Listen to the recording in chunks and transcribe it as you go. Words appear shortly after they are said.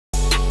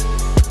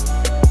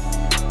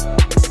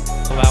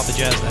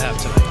Jazz to have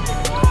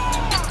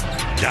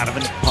tonight.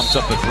 Donovan pumps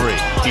up a three.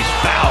 He's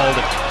fouled.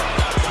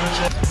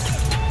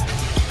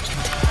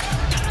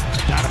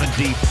 Donovan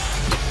deep.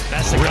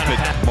 That's the Rip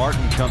kind it. of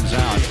Martin comes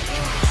out.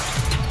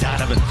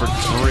 Donovan for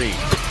three.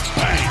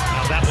 Bang.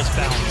 Now that was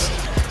balanced.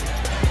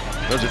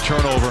 There's a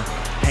turnover.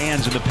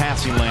 Hands in the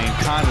passing lane.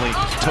 Conley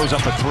toes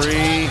up a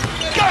three.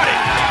 Got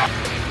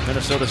it!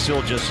 Minnesota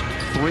still just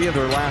 3 of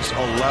their last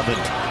 11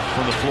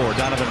 from the floor.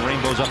 Donovan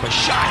rainbows up a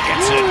shot.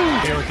 Gets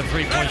it. Here with the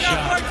three-point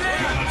shot.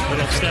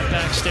 Little step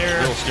back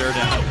stare. Little stare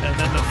down. And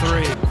then the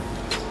three.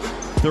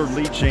 Third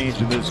lead change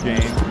in this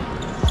game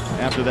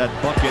after that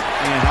bucket.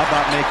 And how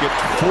about make it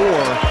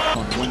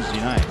 4 on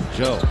Wednesday night?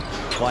 Joe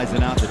flies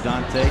it out to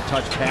Dante.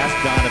 Touch pass.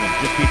 Donovan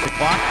just beat the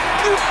clock.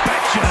 You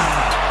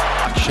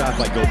betcha! Shot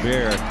by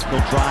Gobert.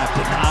 He'll drive,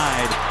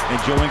 denied, and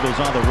Joe Ingles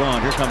on the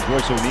run. Here comes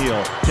Royce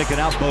O'Neal. Taking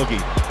out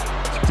Bogey.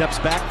 Steps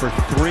back for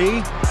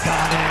 3.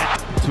 Got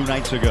it. 2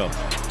 nights ago.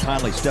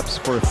 Conley steps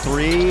for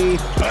 3.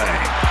 Bang.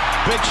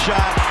 Big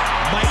shot.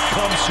 Might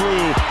come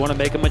through. Want to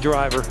make him a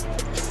driver.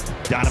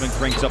 Donovan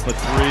cranks up a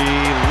 3.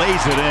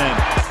 Lays it in.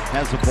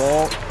 Has the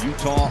ball.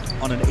 Utah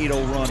on an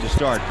 8-0 run to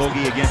start.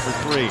 Bogey again for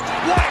 3.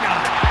 Why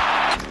not?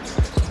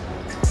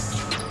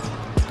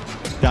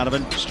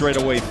 Donovan straight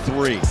away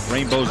 3.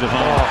 Rainbows at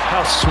home. Oh,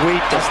 how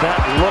sweet does that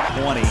look?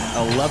 20,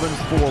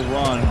 11-4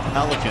 run,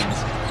 Pelicans.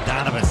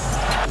 Donovan.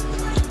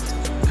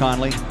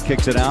 Conley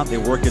kicks it out. They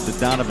work it to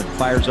Donovan.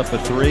 Fires up a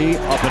 3.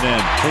 Up and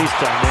in. He's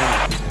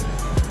dynamic.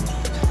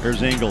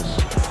 Here's Ingles.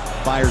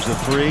 Fires a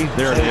 3.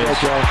 There it is.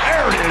 Joe.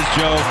 There it is,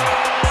 Joe.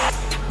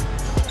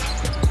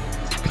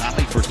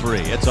 Conley for 3.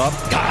 It's up.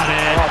 Got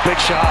it. Oh, big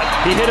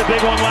shot. He hit a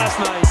big one last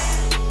night.